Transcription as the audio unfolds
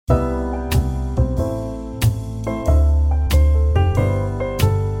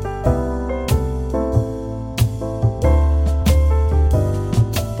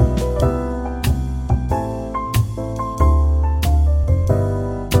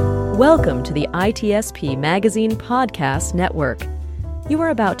Welcome to the ITSP Magazine Podcast Network. You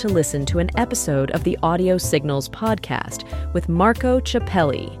are about to listen to an episode of the Audio Signals podcast with Marco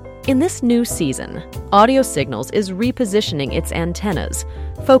Ciappelli. In this new season, Audio Signals is repositioning its antennas,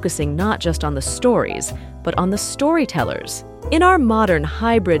 focusing not just on the stories, but on the storytellers. In our modern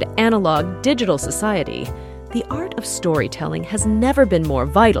hybrid analog-digital society, the art of storytelling has never been more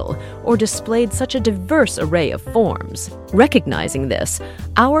vital or displayed such a diverse array of forms. Recognizing this,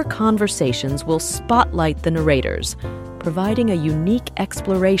 our conversations will spotlight the narrators, providing a unique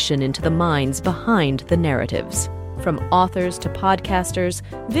exploration into the minds behind the narratives. From authors to podcasters,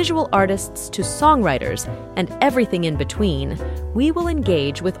 visual artists to songwriters, and everything in between, we will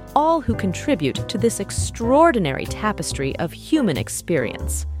engage with all who contribute to this extraordinary tapestry of human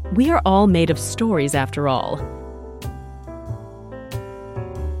experience. We are all made of stories, after all.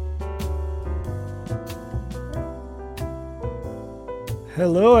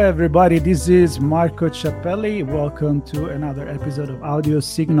 Hello, everybody. This is Marco Ciappelli. Welcome to another episode of Audio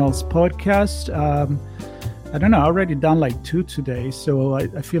Signals podcast. I don't know, I already done like 2 today, so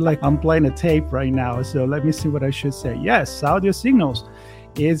I feel like I'm playing a tape right now. So let me see what I should say. Yes, Audio Signals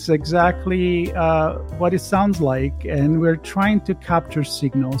is exactly what it sounds like, and we're trying to capture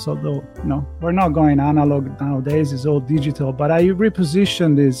signals, although we're not going analog nowadays, it's all digital, but I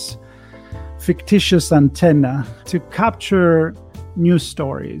repositioned this fictitious antenna to capture news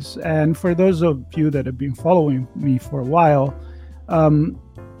stories. And for those of you that have been following me for a while,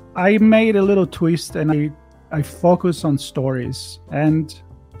 I made a little twist, and I focus on stories and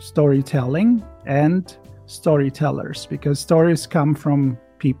storytelling and storytellers, because stories come from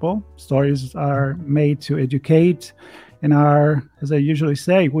people. Stories are made to educate and are, as I usually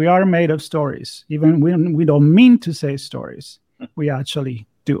say, we are made of stories. Even when we don't mean to say stories, we actually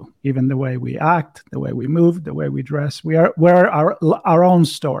do. Even the way we act, the way we move, the way we dress, we're our own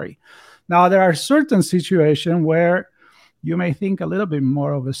story. Now, there are certain situations where you may think a little bit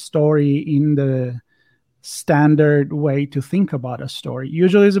more of a story in the standard way to think about a story.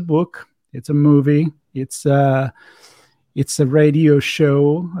 Usually it's a book, it's a movie, it's a radio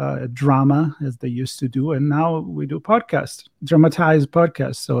show, a drama, as they used to do, and now we do podcasts, dramatized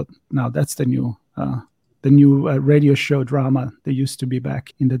podcasts. So now that's the new radio show drama that used to be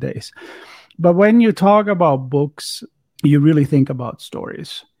back in the days. But when you talk about books, you really think about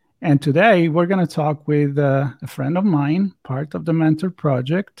stories. And today we're going to talk with a friend of mine, part of the Mentor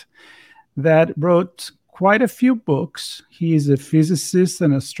Project, that wrote quite a few books. He's a physicist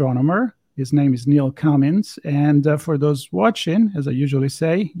and astronomer. His name is Comins. And for those watching, as I usually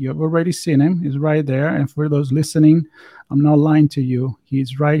say, you have already seen him. He's right there. And for those listening, I'm not lying to you.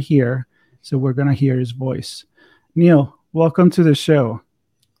 He's right here. So we're going to hear his voice. Neil, welcome to the show.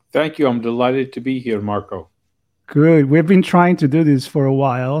 Thank you. I'm delighted to be here, Marco. Good. We've been trying to do this for a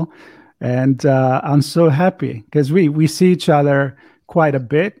while. And I'm so happy because we see each other quite a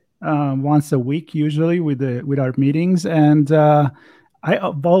bit. Once a week, usually with our meetings, and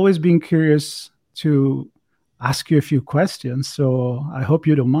I've always been curious to ask you a few questions. So I hope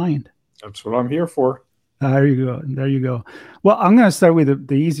you don't mind. That's what I'm here for. There you go. Well, I'm going to start with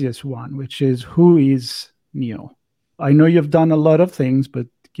the easiest one, which is, who is Neil? I know you've done a lot of things, but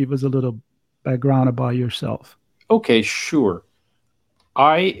give us a little background about yourself. Okay, sure.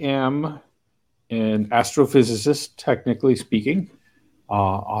 I am an astrophysicist, technically speaking.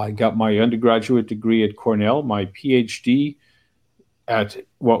 I got my undergraduate degree at Cornell, my PhD at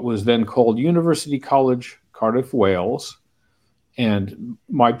what was then called University College, Cardiff, Wales. And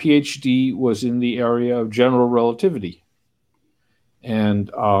my PhD was in the area of general relativity.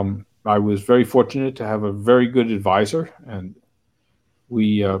 And I was very fortunate to have a very good advisor. And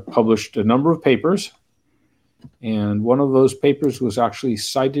we published a number of papers. And one of those papers was actually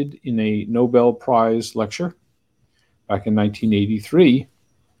cited in a Nobel Prize lecture back in 1983.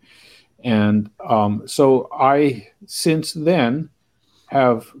 And so I, since then,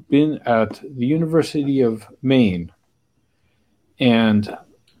 have been at the University of Maine. And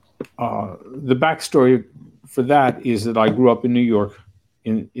the backstory for that is that I grew up in New York,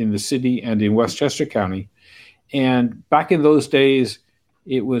 in the city and in Westchester County. And back in those days,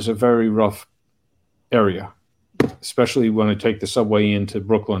 it was a very rough area, especially when I take the subway into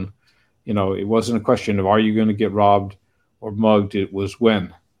Brooklyn. It wasn't a question of, are you going to get robbed or mugged? It was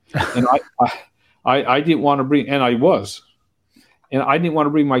when. And I didn't want to bring, and I was, and I didn't want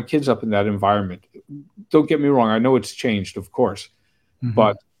to bring my kids up in that environment. Don't get me wrong. I know it's changed, of course,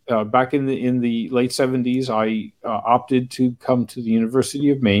 but back in the late 70s, I opted to come to the University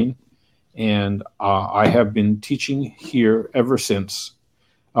of Maine, and I have been teaching here ever since.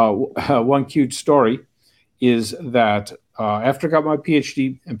 One cute story is that after I got my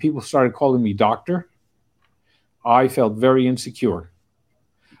PhD and people started calling me doctor, I felt very insecure.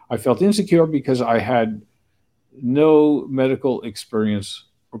 I felt insecure because I had no medical experience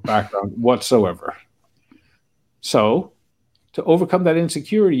or background whatsoever. So to overcome that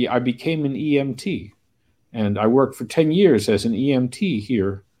insecurity, I became an EMT. And I worked for 10 years as an EMT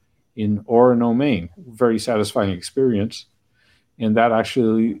here in Orono, Maine. Very satisfying experience. And that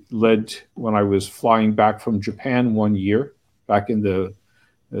actually led, when I was flying back from Japan one year, back in the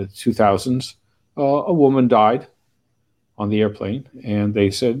 2000s, a woman died on the airplane. And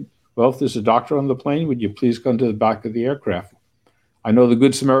they said, well, if there's a doctor on the plane, would you please come to the back of the aircraft? I know the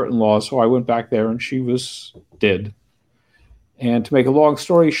Good Samaritan law, so I went back there and she was dead. And to make a long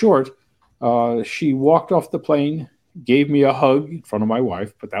story short, she walked off the plane, gave me a hug in front of my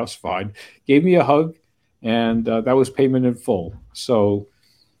wife, but that was fine. Gave me a hug, and that was payment in full. So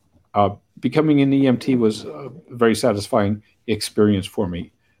becoming an EMT was a very satisfying experience for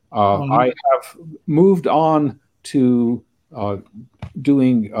me. I have moved on to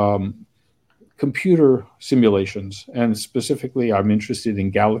doing computer simulations, and specifically I'm interested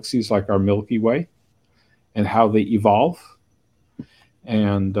in galaxies like our Milky Way and how they evolve.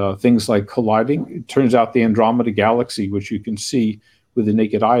 And things like colliding. It turns out the Andromeda Galaxy, which you can see with the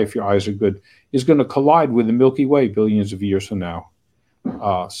naked eye if your eyes are good, is going to collide with the Milky Way billions of years from now.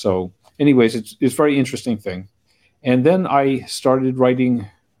 So anyways, it's a very interesting thing. And then I started writing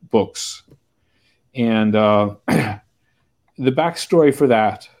books. And the backstory for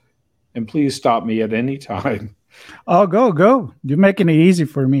that, and please stop me at any time. Oh, go. You're making it easy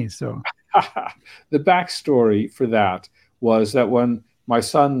for me. So the backstory for that was that when my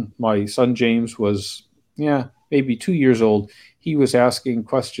son James was, maybe 2 years old, he was asking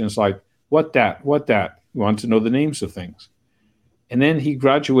questions like, what that? He wanted to know the names of things. And then he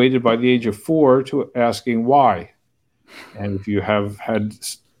graduated by the age of 4 to asking why. And if you have had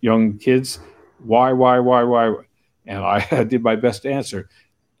young kids, why? And I did my best to answer.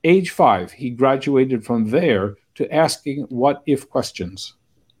 Age 5, he graduated from there to asking what if questions.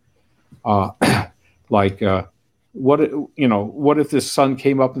 What if the sun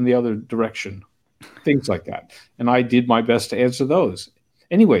came up in the other direction? Things like that. And I did my best to answer those.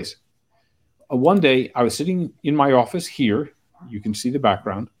 Anyways, one day I was sitting in my office here. You can see the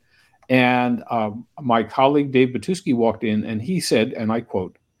background. And my colleague, Dave Batuski, walked in and he said, and I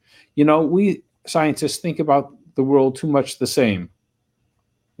quote, we scientists think about the world too much the same,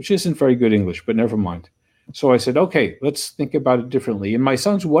 which isn't very good English, but never mind. So I said, okay, let's think about it differently. And my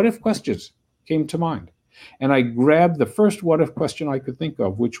son's what if questions came to mind. And I grabbed the first what if question I could think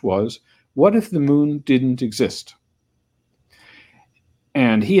of, which was, what if the moon didn't exist?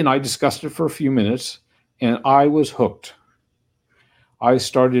 And he and I discussed it for a few minutes, and I was hooked. I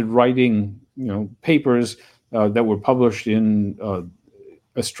started writing, papers that were published in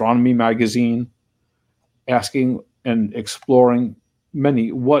Astronomy magazine, asking and exploring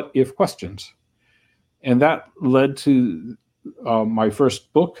many what if questions. And that led to my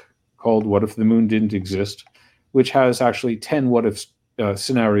first book, called What If the Moon Didn't Exist, which has actually 10 what if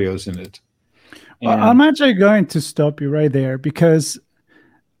scenarios in it. Well, I'm actually going to stop you right there because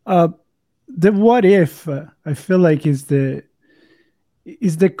the what if I feel like is the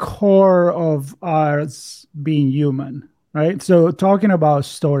core of us being human, right? So talking about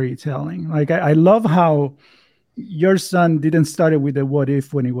storytelling, like I love how your son didn't start with a what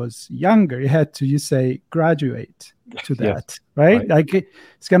if when he was younger. He had to, you say, graduate to that, yes, right? Like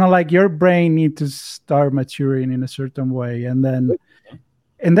it's kind of like your brain need to start maturing in a certain way. And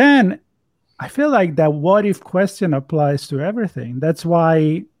then I feel like that what if question applies to everything. That's why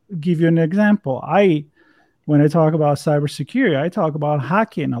I give you an example. When I talk about cybersecurity, I talk about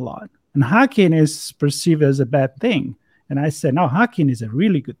hacking a lot. And hacking is perceived as a bad thing. And I said, no, hacking is a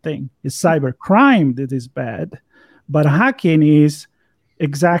really good thing. It's cybercrime that is bad. But hacking is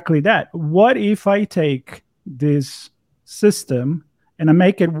exactly that. What if I take this system and I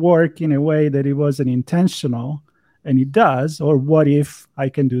make it work in a way that it wasn't intentional and it does? Or what if I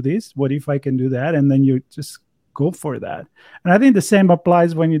can do this? What if I can do that? And then you just go for that. And I think the same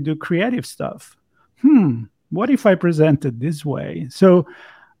applies when you do creative stuff. What if I present it this way? So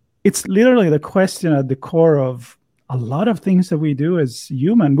it's literally the question at the core of a lot of things that we do as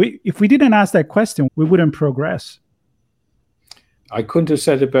human. If we didn't ask that question, we wouldn't progress. I couldn't have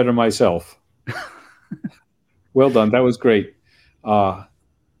said it better myself. Well done. That was great.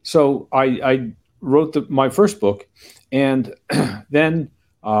 So I wrote my first book, and then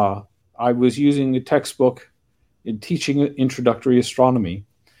I was using a textbook in teaching introductory astronomy,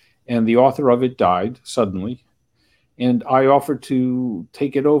 and the author of it died suddenly, and I offered to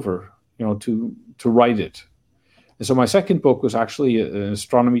take it over, to write it. And so my second book was actually an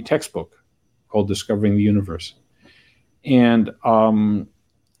astronomy textbook called Discovering the Universe. And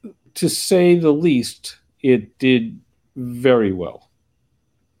to say the least, it did very well.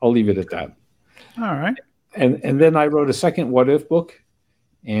 I'll leave it at that. All right. And then I wrote a second What If book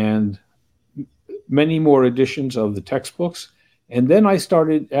and many more editions of the textbooks. And then I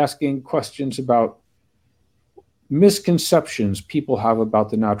started asking questions about misconceptions people have about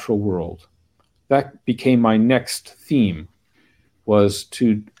the natural world. That became my next theme, was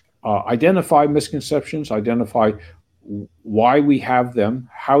to identify misconceptions, identify why we have them,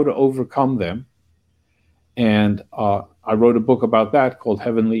 how to overcome them. And I wrote a book about that called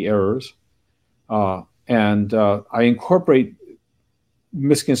Heavenly Errors. And I incorporate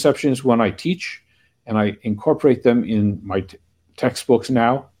misconceptions when I teach, and I incorporate them in my textbooks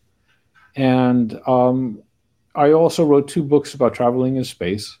now. And I also wrote 2 books about traveling in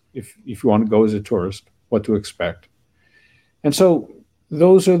space, if you want to go as a tourist, what to expect. And so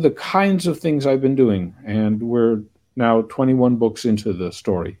those are the kinds of things I've been doing, and we're now 21 books into the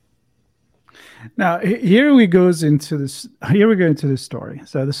story. Now here we go into the story.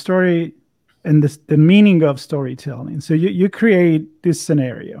 So the story and the meaning of storytelling. So you create this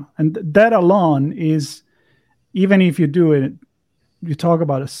scenario, and that alone is, even if you do it, you talk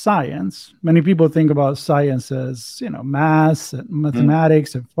about a science. Many people think about science as, math and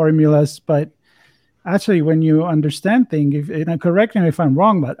mathematics and formulas, but actually, when you understand things, correct me if I'm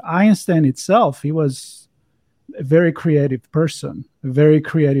wrong, but Einstein itself, he was a very creative person, a very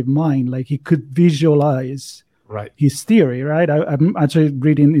creative mind. Like, he could visualize his theory, right? I'm actually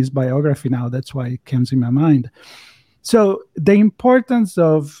reading his biography now. That's why it comes in my mind. So the importance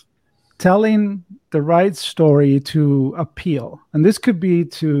of telling the right story to appeal, and this could be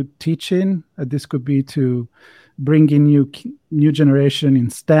to teaching, this could be to bringing new generation in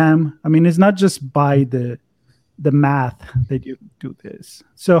STEM. I mean, it's not just by the math that you do this.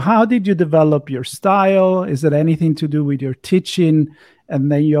 So how did you develop your style? Is it anything to do with your teaching,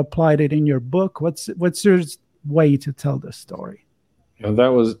 and then you applied it in your book? What's your way to tell the story?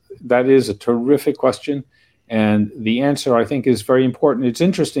 That is a terrific question, and the answer, I think, is very important. It's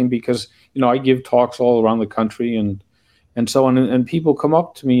interesting because I give talks all around the country and so on, and people come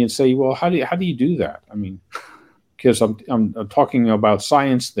up to me and say, "Well, how do you do that?" I mean, because I'm talking about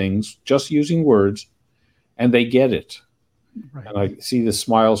science things, just using words, and they get it. Right. And I see the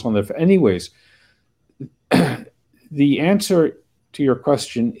smiles on their face. Anyways, the answer to your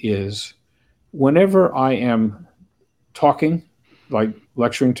question is, whenever I am talking, like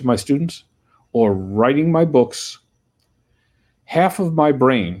lecturing to my students or writing my books, half of my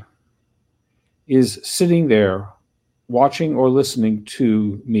brain is sitting there watching or listening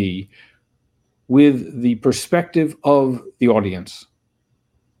to me with the perspective of the audience.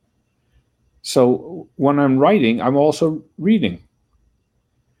 So when I'm writing, I'm also reading.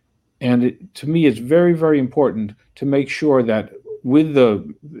 And to me, it's very, very important to make sure that with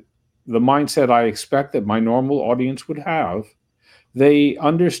the mindset I expect that my normal audience would have, they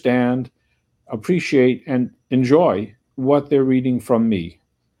understand, appreciate, and enjoy what they're reading from me.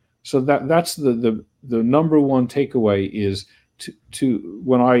 So that's the number one takeaway, is to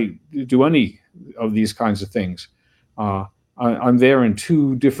when I do any of these kinds of things, I'm there in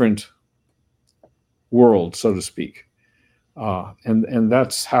 2 different worlds, so to speak, and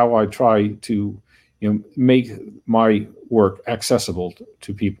that's how I try to make my work accessible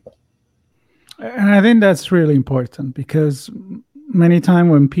to people. And I think that's really important, because many times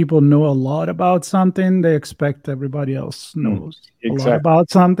when people know a lot about something, they expect everybody else knows a lot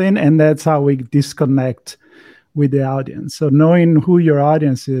about something, and that's how we disconnect with the audience. So knowing who your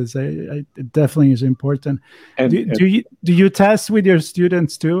audience is, it definitely is important. And do you test with your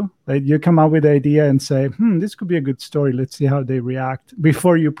students too? Like, you come up with an idea and say, this could be a good story. Let's see how they react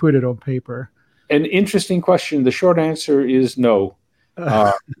before you put it on paper. An interesting question. The short answer is no.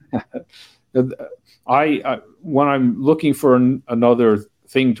 When I'm looking for another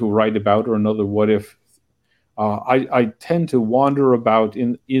thing to write about, or another what if, I tend to wander about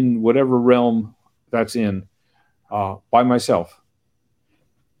in whatever realm that's in, by myself,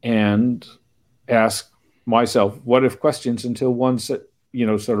 and ask myself what if questions until one sort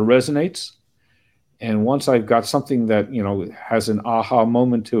of resonates. And once I've got something that has an aha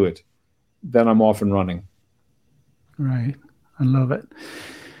moment to it, then I'm off and running. Right. I love it.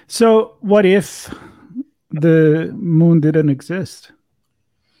 So what if the moon didn't exist?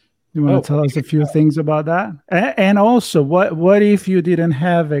 You want to tell us a few things about that? And also, what if you didn't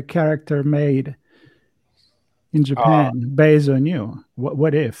have a character made in Japan based on you?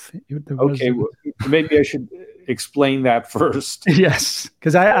 What if? Well, maybe I should explain that first. Yes,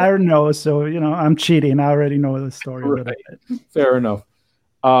 because I don't know. So, I'm cheating. I already know the story a little bit. Fair enough.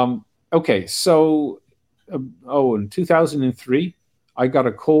 Okay, so, in 2003, I got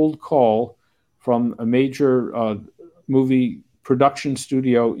a cold call from a major movie production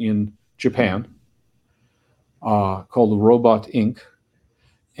studio in Japan called Robot Inc.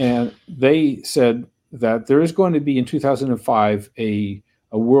 And they said that there is going to be in 2005 a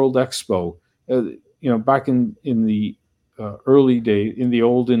World Expo. Back in the early days, in the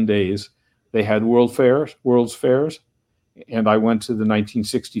olden days, they had World's Fairs. And I went to the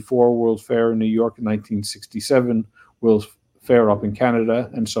 1964 World Fair in New York, and 1967 World Fair up in Canada,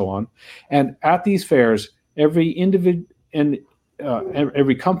 and so on. And at these fairs, every individual and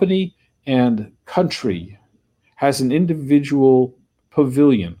every company and country has an individual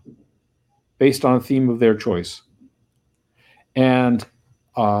pavilion based on a theme of their choice. And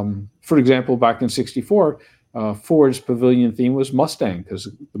for example, back in '64, Ford's pavilion theme was Mustang, because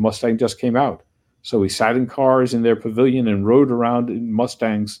the Mustang just came out. So we sat in cars in their pavilion and rode around in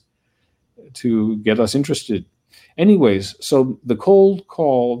Mustangs to get us interested. Anyways, so the cold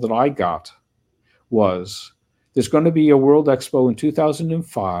call that I got was, there's going to be a World Expo in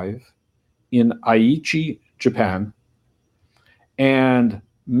 2005 in Aichi, Japan, and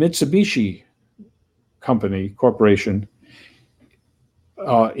Mitsubishi Corporation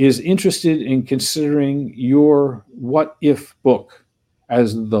is interested in considering your What If book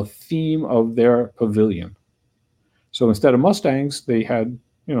as the theme of their pavilion. So instead of Mustangs, they had,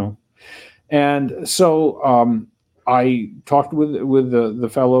 and so I talked with the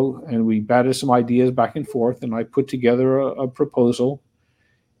fellow, and we batted some ideas back and forth, and I put together a proposal,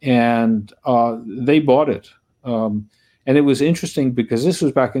 and they bought it. And it was interesting because this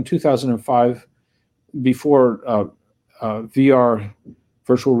was back in 2005, before VR,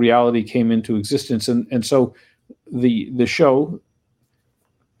 virtual reality, came into existence, and so the show,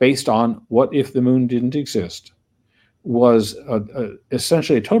 based on What If the Moon Didn't Exist, was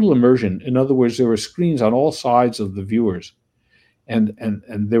essentially a total immersion. In other words, there were screens on all sides of the viewers, and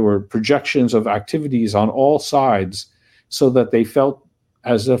there were projections of activities on all sides, so that they felt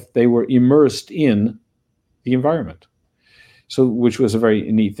as if they were immersed in the environment. So, which was a very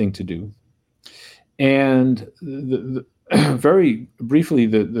neat thing to do. And very briefly,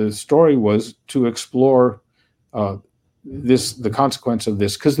 the story was to explore the consequence of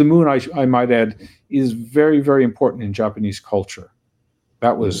this, because the moon, I might add, is very, very important in Japanese culture.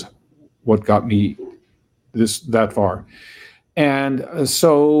 That was what got me that far. And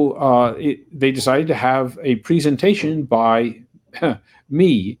so they decided to have a presentation by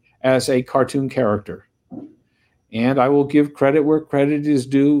me as a cartoon character. And I will give credit where credit is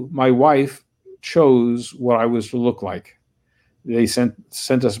due. My wife chose what I was to look like. They sent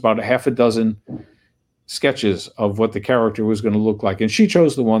us about a half a dozen sketches of what the character was going to look like, and she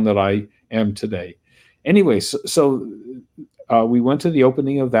chose the one that I am today. Anyway, so we went to the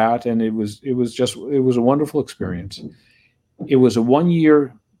opening of that, and it was a wonderful experience. It was a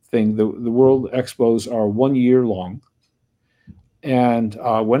 1-year thing. The World Expos are 1 year long, and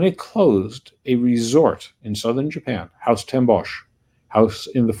when it closed, a resort in southern Japan, House ten Bosch, House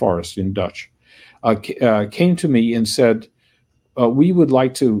in the Forest in Dutch, came to me and said, we would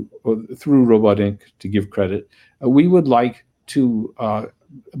like to, through Robot Inc., to give credit, we would like to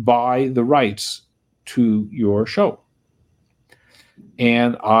buy the rights to your show.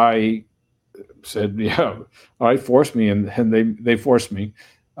 And I said, yeah, all right, force me. And they forced me.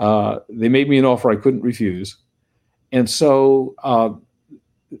 They made me an offer I couldn't refuse. And so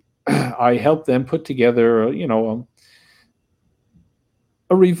I helped them put together, a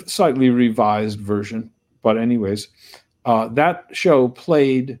slightly revised version. But anyways, that show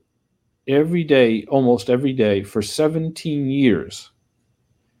played almost every day for 17 years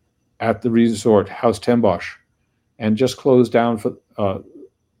at the resort House ten Bosch, and just closed down for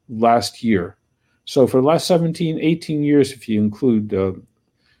last year. So for the last 18 years, if you include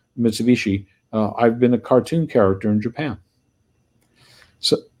Mitsubishi, I've been a cartoon character in Japan.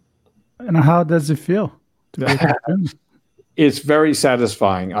 So, and how does it feel to be a cartoon? It's very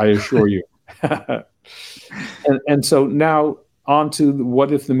satisfying, I assure you. And so now on to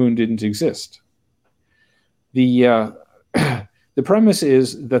What If the Moon Didn't Exist. The premise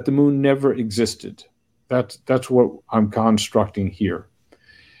is that the moon never existed. That's what I'm constructing here.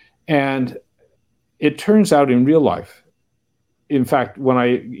 And it turns out in real life, in fact, when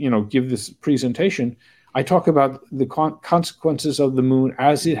I give this presentation, I talk about the consequences of the moon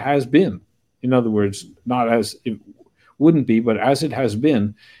as it has been. In other words, not as it wouldn't be, but as it has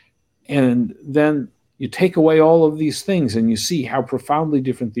been. And then you take away all of these things and you see how profoundly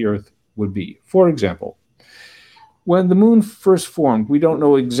different the Earth would be. For example, When the moon first formed, we don't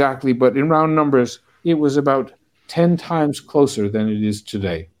know exactly, but in round numbers, it was about 10 times closer than it is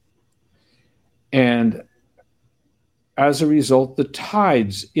today. And as a result, the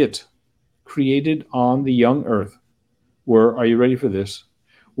tides it created on the young Earth were, are you ready for this?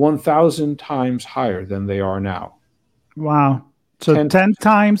 1,000 times higher than they are now. Wow. So 10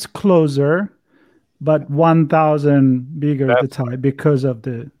 times closer, but 1,000 bigger the tide because of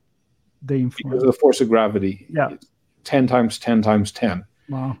the influence. Because of the force of gravity. Yeah. 10 times 10 times 10.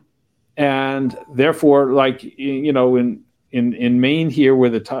 Wow. And therefore, like, you know, in Maine here, where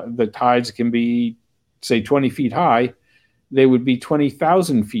the tides can be, say, 20 feet high, they would be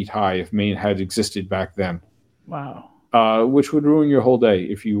 20,000 feet high if Maine had existed back then. Wow. Which would ruin your whole day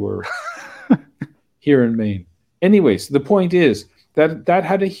if you were here in Maine. Anyways, the point is that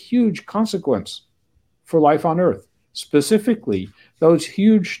had a huge consequence for life on Earth. Specifically, those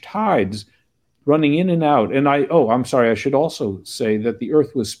huge tides running in and out. And I'm sorry, I should also say that the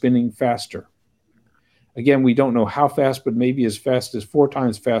Earth was spinning faster. Again, we don't know how fast, but maybe as fast as 4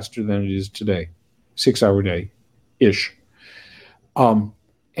 times faster than it is today. 6-hour day-ish.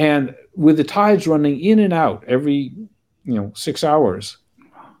 And with the tides running in and out every 6 hours,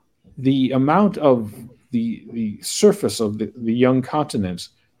 the amount of the surface of the young continents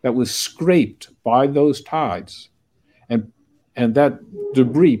that was scraped by those tides and that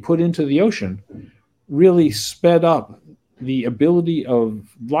debris put into the ocean really sped up the ability of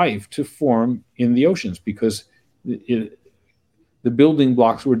life to form in the oceans, because the building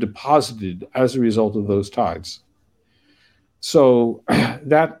blocks were deposited as a result of those tides. So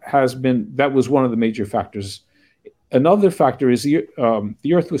that was one of the major factors. Another factor is the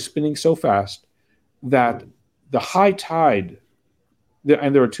Earth was spinning so fast that the high tide,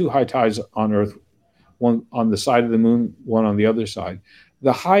 and there are 2 high tides on Earth, one on the side of the moon, one on the other side.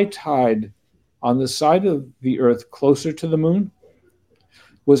 The high tide on the side of the Earth closer to the moon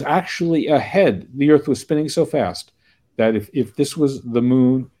was actually ahead. The Earth was spinning so fast that if this was the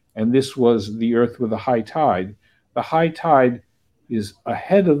moon and this was the Earth with a high tide, the high tide is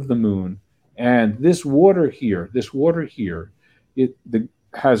ahead of the moon, and this water here,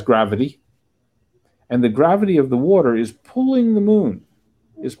 has gravity, and the gravity of the water is pulling the moon,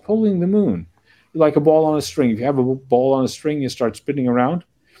 like a ball on a string. If you have a ball on a string, you start spinning around,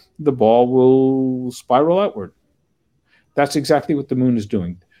 the ball will spiral outward. That's exactly what the moon is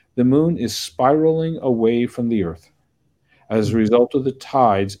doing. The moon is spiraling away from the Earth as a result of the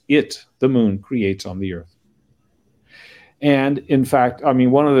tides the moon, creates on the Earth. And in fact, I mean,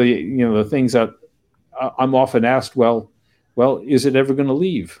 one of the things that I'm often asked, well, is it ever going to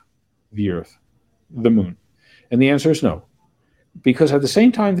leave the Earth, the moon? And the answer is no. Because at the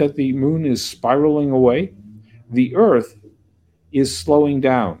same time that the moon is spiraling away, the Earth is slowing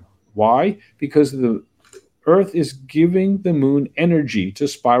down. Why? Because the Earth is giving the moon energy to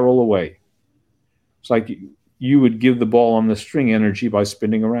spiral away. It's like you would give the ball on the string energy by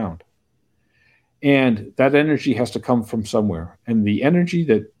spinning around. And that energy has to come from somewhere. And the energy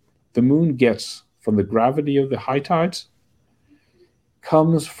that the moon gets from the gravity of the high tides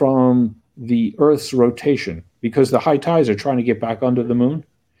comes from the Earth's rotation, because the high tides are trying to get back under the moon.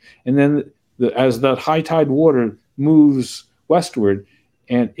 And then as that high tide water moves westward,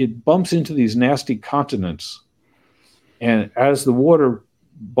 and it bumps into these nasty continents. And as the water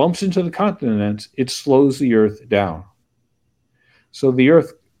bumps into the continents, it slows the Earth down. So the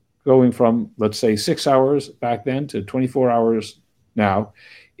Earth, going from, let's say, 6 hours back then to 24 hours now,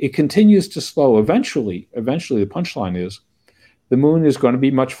 it continues to slow. Eventually, the punchline is the moon is going to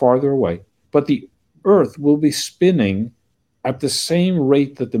be much farther away, but the Earth will be spinning at the same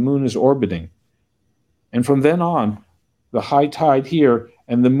rate that the moon is orbiting. And from then on, the high tide here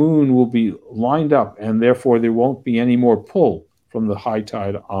and the moon will be lined up, and therefore there won't be any more pull from the high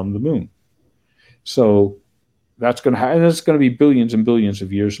tide on the moon. So that's going to happen, and it's going to be billions and billions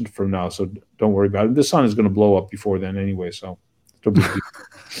of years from now, so don't worry about it. The sun is going to blow up before then anyway, so no big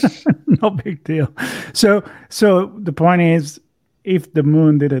deal. No big deal. So the point is, if the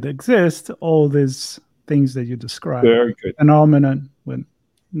moon didn't exist, all these things that you described, very good phenomenon would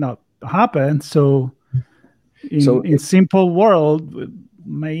not happen. So in simple world, it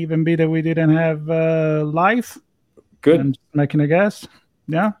may even be that we didn't have life. Good. I'm making a guess.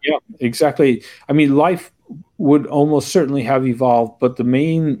 Yeah, exactly. I mean, life would almost certainly have evolved, but the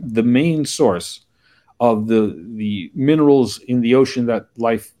main source of the minerals in the ocean that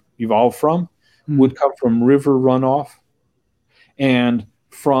life evolved from would come from river runoff and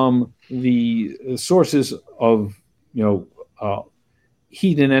from the sources of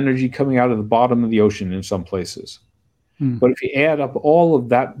heat and energy coming out of the bottom of the ocean in some places. But if you add up all of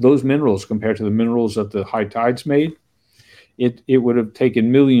those minerals compared to the minerals that the high tides made, it would have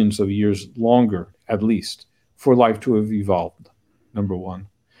taken millions of years longer, at least, for life to have evolved, number one.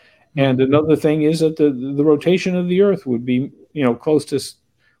 And another thing is that the rotation of the Earth would be, close to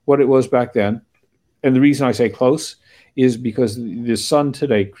what it was back then. And the reason I say close is because the sun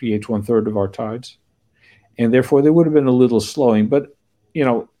today creates 1/3 of our tides. And therefore, there would have been a little slowing. But,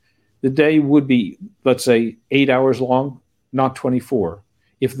 the day would be, let's say, 8 hours long, not 24,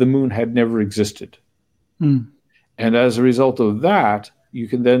 if the moon had never existed. And as a result of that, you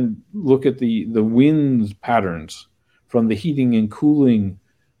can then look at the wind patterns from the heating and cooling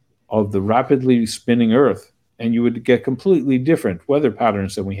of the rapidly spinning Earth, and you would get completely different weather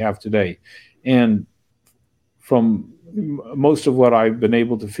patterns than we have today. And from most of what I've been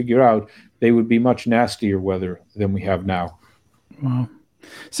able to figure out, they would be much nastier weather than we have now. Wow.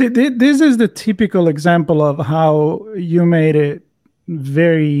 See, this is the typical example of how you made it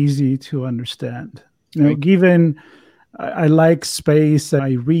very easy to understand. Given I like space,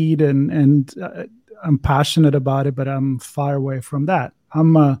 I read and I'm passionate about it, but I'm far away from that.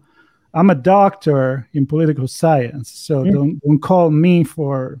 I'm a doctor in political science, so don't call me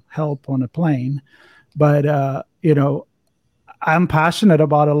for help on a plane. But I'm passionate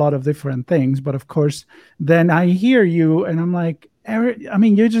about a lot of different things. But of course, then I hear you, and I'm like, Eric,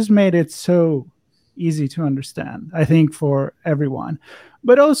 you just made it so easy to understand, I think, for everyone.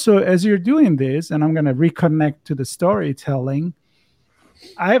 But also, as you're doing this, and I'm going to reconnect to the storytelling,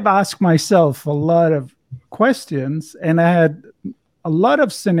 I've asked myself a lot of questions, and I had a lot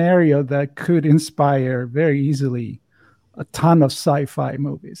of scenario that could inspire very easily a ton of sci-fi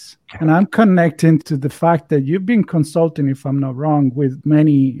movies. And I'm connecting to the fact that you've been consulting, if I'm not wrong, with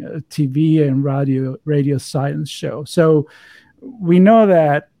many TV and radio science shows. So we know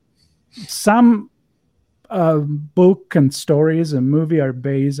that some book and stories and movie are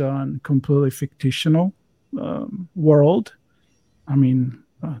based on completely fictional world.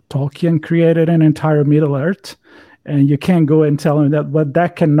 Tolkien created an entire Middle Earth, and you can't go and tell him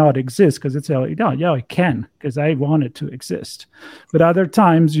that cannot exist, because it's like, no, it can, because I want it to exist. But other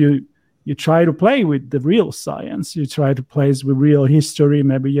times you try to play with the real science, you try to play with real history,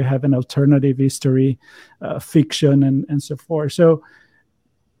 maybe you have an alternative history, fiction, and so forth. So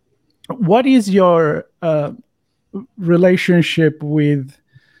what is your relationship with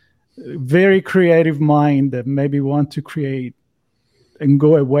very creative mind that maybe want to create and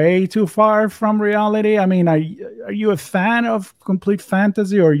go away too far from reality? Are you a fan of complete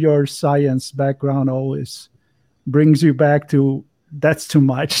fantasy, or your science background always brings you back to that's too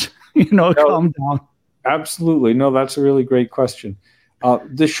much? No, calm down. Absolutely. No, that's a really great question.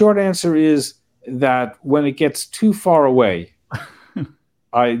 The short answer is that when it gets too far away,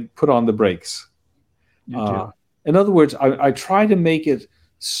 I put on the brakes. In other words, I try to make it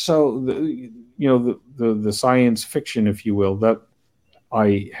so the science fiction, if you will, that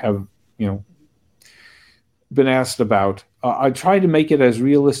I have been asked about. I try to make it as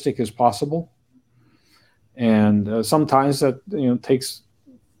realistic as possible, and sometimes that takes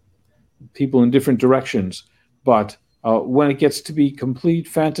people in different directions. But when it gets to be complete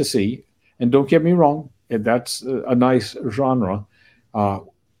fantasy, and don't get me wrong, that's a nice genre.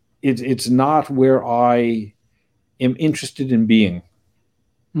 It's not where I am interested in being.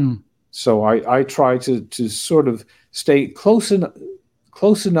 So I try to sort of stay close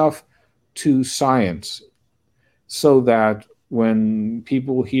enough to science so that when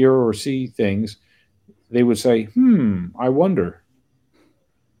people hear or see things, they would say, I wonder,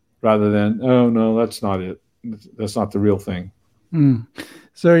 rather than, oh, no, that's not it. That's not the real thing.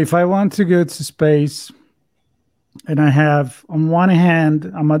 So if I want to go to space, and I have, on one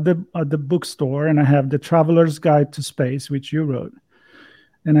hand, I'm at the bookstore, and I have the Traveler's Guide to Space, which you wrote,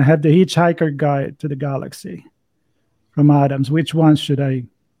 and I have the Hitchhiker Guide to the Galaxy from Adams. Which one should I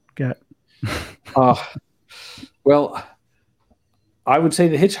get? Well, I would say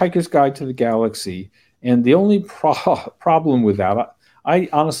the Hitchhiker's Guide to the Galaxy, and the only problem with that, I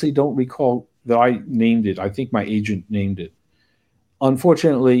honestly don't recall that I named it. I think my agent named it.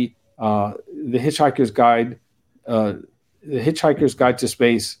 Unfortunately, the Hitchhiker's Guide to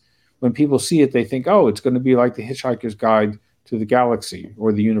Space, when people see it, they think, oh, it's going to be like the Hitchhiker's Guide to the Galaxy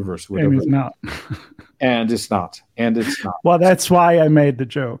or the universe, whatever. And it's not. And it's not. And it's not. Well, that's why I made the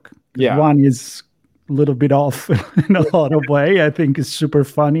joke. Yeah. One is a little bit off in a lot of way. I think it's super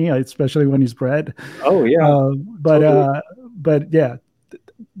funny, especially when he's bred. Oh, yeah. Totally. But yeah,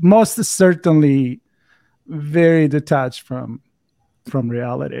 most certainly very detached from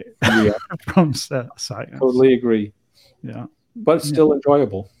reality, Yeah. from science. Totally agree. Yeah. But still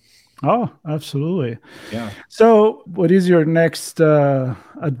enjoyable. Oh, absolutely. Yeah. So, what is your next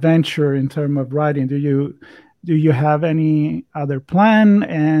adventure in terms of writing? Do you have any other plan?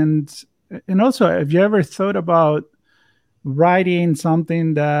 And also, have you ever thought about writing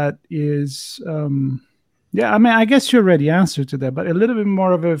something that is, yeah, I mean, I guess you already answered to that, but a little bit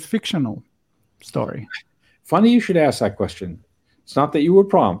more of a fictional story? Funny you should ask that question. It's not that you were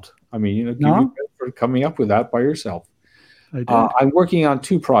prompt. I mean, give you No, credit for coming up with that by yourself. I did. I'm working on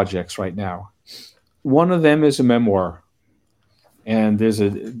two projects right now. One of them is a memoir, and there's a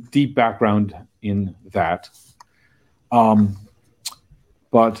deep background in that. Um,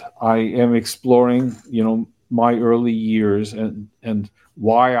 but I am exploring, my early years and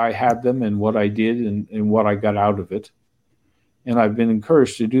why I had them and what I did and what I got out of it. And I've been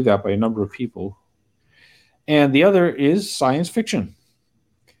encouraged to do that by a number of people. And the other is science fiction.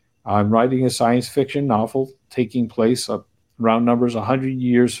 I'm writing a science fiction novel taking place around numbers 100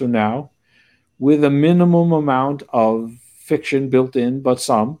 years from now, with a minimum amount of fiction built in, but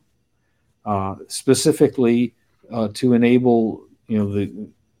some, specifically to enable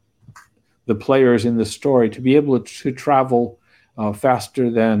the players in the story to be able to travel faster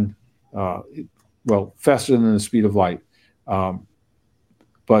than faster than the speed of light.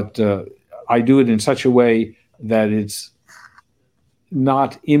 But I do it in such a way that it's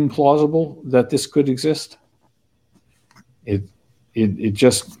not implausible that this could exist. It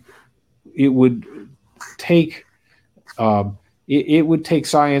would take it would take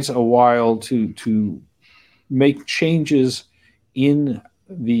science a while to make changes in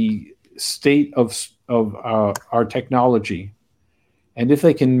the state of our technology, and if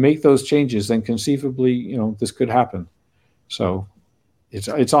they can make those changes, then conceivably, this could happen. So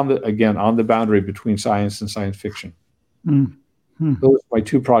it's on the boundary between science and science fiction. Mm-hmm. Those are my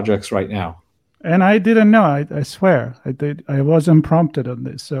two projects right now. And I didn't know. I swear, I did. I wasn't prompted on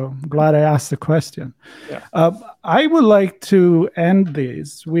this, so I'm glad I asked the question. Yeah. I would like to end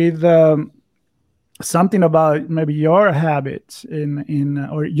this with something about maybe your habits in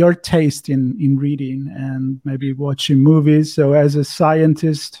or your taste in reading and maybe watching movies. So, as a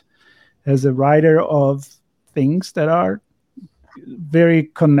scientist, as a writer of things that are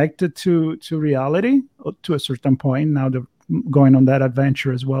very connected to reality to a certain point. Now, going on that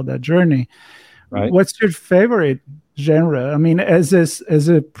adventure as well, that journey. Right. What's your favorite genre? I mean, as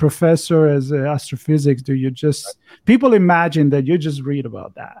a professor, as an astrophysics, do you just people imagine that you just read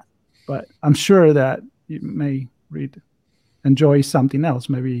about that? But I'm sure that you may enjoy something else.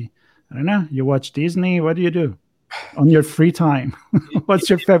 Maybe, I don't know, you watch Disney. What do you do on your free time? What's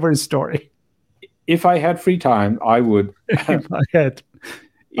your favorite story? If I had free time, I would. If I had,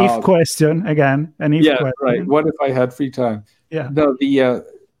 question again, an if question. Right. What if I had free time? Yeah. No, the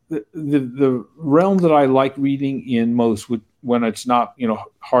realm that I like reading in most, when it's not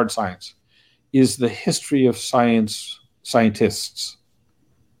hard science, is the history of scientists,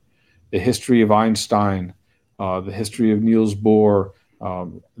 the history of Einstein, the history of Niels Bohr,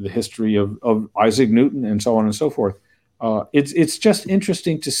 the history of Isaac Newton, and so on and so forth. It's just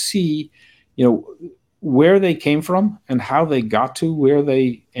interesting to see, where they came from and how they got to where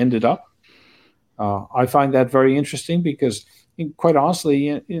they ended up. I find that very interesting because, quite honestly,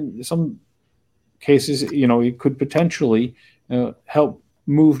 in some cases, it could potentially help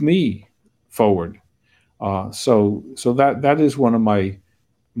move me forward. So that is one of my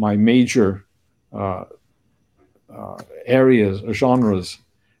major areas or genres,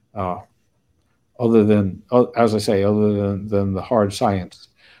 other than, as I say, other than the hard science.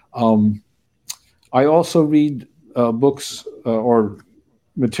 I also read books or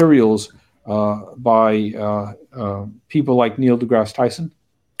materials by people like Neil deGrasse Tyson.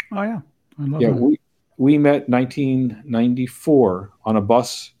 Oh yeah, I love that. We met 1994 on a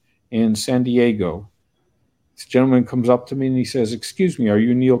bus in San Diego. This gentleman comes up to me and he says, "Excuse me, are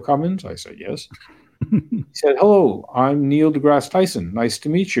you Neil Comins?" I said, "Yes." He said, "Hello, I'm Neil deGrasse Tyson. Nice to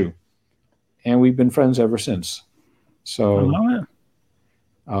meet you." And we've been friends ever since. So I love it.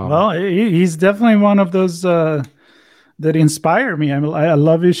 Well, he's definitely one of those that inspire me. I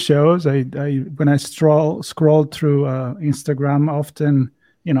love his shows. I when I scroll through Instagram, often,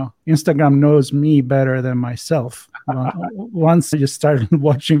 Instagram knows me better than myself. Once you start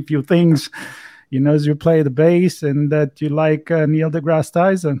watching a few things, he knows you play the bass and that you like Neil deGrasse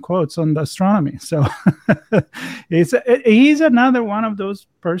Tyson quotes on the astronomy. So he's another one of those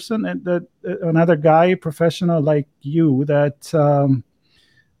another guy, professional like you,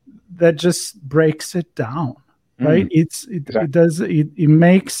 that just breaks it down, right? It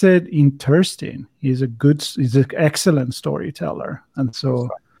makes it interesting. He's an excellent storyteller, and so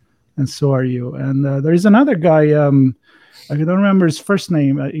are you. And there is another guy, I don't remember his first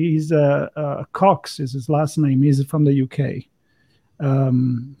name. He's Cox is his last name. He's from the UK.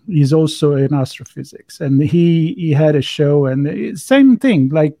 He's also in astrophysics, and he had a show, and same thing,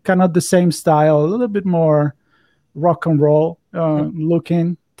 like kind of the same style, a little bit more rock and roll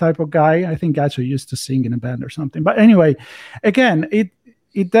looking type of guy. I think actually used to sing in a band or something. But anyway, again, it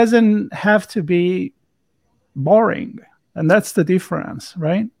doesn't have to be boring, and that's the difference,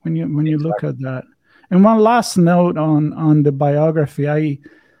 right? When you look at that. And one last note on the biography, I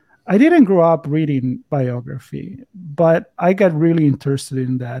didn't grow up reading biography, but I got really interested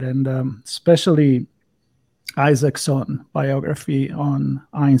in that, and especially Isaacson biography on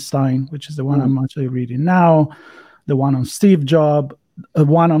Einstein, which is the one I'm actually reading now, the one on Steve Jobs, the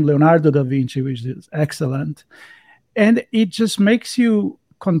one on Leonardo da Vinci, which is excellent. And it just makes you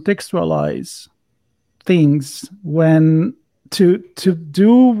contextualize things when to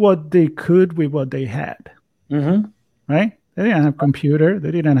do what they could with what they had, right? They didn't have computer.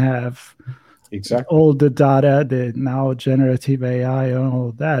 They didn't have all the data, the now generative AI and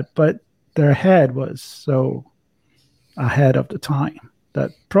all that. But their head was so ahead of the time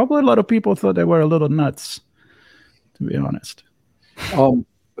that probably a lot of people thought they were a little nuts, to be honest.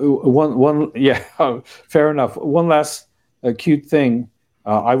 Fair enough. One last cute thing.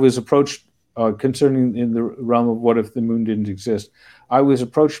 I was approached concerning in the realm of what if the moon didn't exist. I was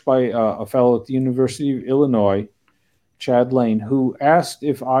approached by a fellow at the University of Illinois, Chad Lane, who asked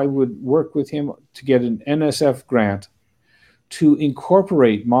if I would work with him to get an NSF grant to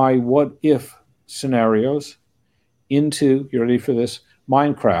incorporate my what if scenarios into, you ready for this,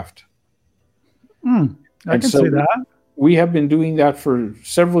 Minecraft. I can see that. We have been doing that for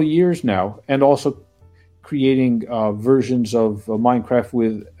several years now, and also creating versions of Minecraft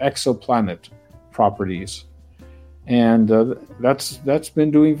with exoplanet properties. And that's been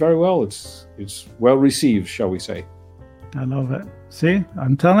doing very well. It's well received, shall we say. I love it. See,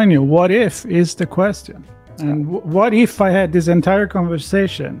 I'm telling you, what if is the question. And what if I had this entire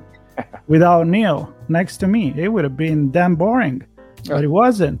conversation without Neil next to me? It would have been damn boring, but it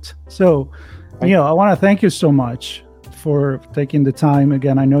wasn't. So, Neil, I want to thank you so much for taking the time.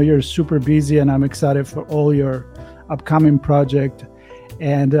 Again, I know you're super busy, and I'm excited for all your upcoming project.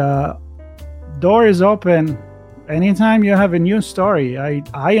 And door is open. Anytime you have a new story,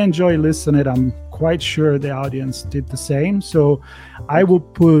 I enjoy listening. I'm quite sure the audience did the same. So I will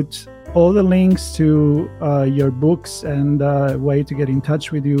put all the links to your books and a way to get in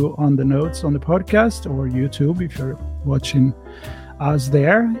touch with you on the notes on the podcast or YouTube if you're watching us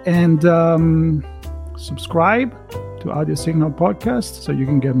there. And subscribe to Audio Signal Podcast so you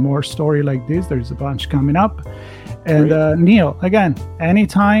can get more story like this. There's a bunch coming up. And Neil, again,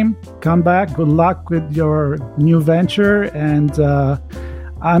 anytime, come back. Good luck with your new venture. And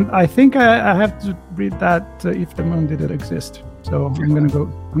I think I have to read that If the Moon Didn't Exist. So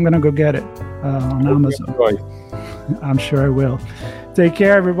I'm gonna go get it on Amazon. I'm sure I will. Take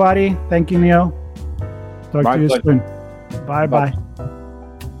care, everybody. Thank you, Neil. Talk to you soon. Bye.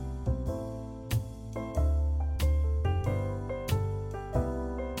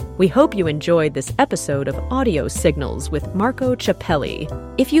 We hope you enjoyed this episode of Audio Signals with Marco Ciappelli.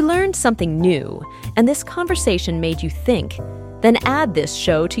 If you learned something new and this conversation made you think, then add this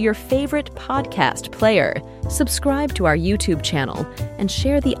show to your favorite podcast player, subscribe to our YouTube channel, and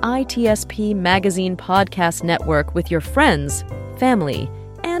share the ITSP Magazine Podcast Network with your friends, family,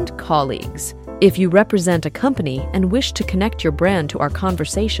 and colleagues. If you represent a company and wish to connect your brand to our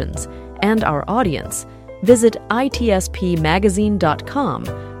conversations and our audience, visit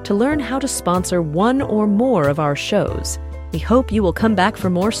itspmagazine.com to learn how to sponsor one or more of our shows. We hope you will come back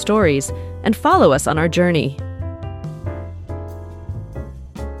for more stories and follow us on our journey.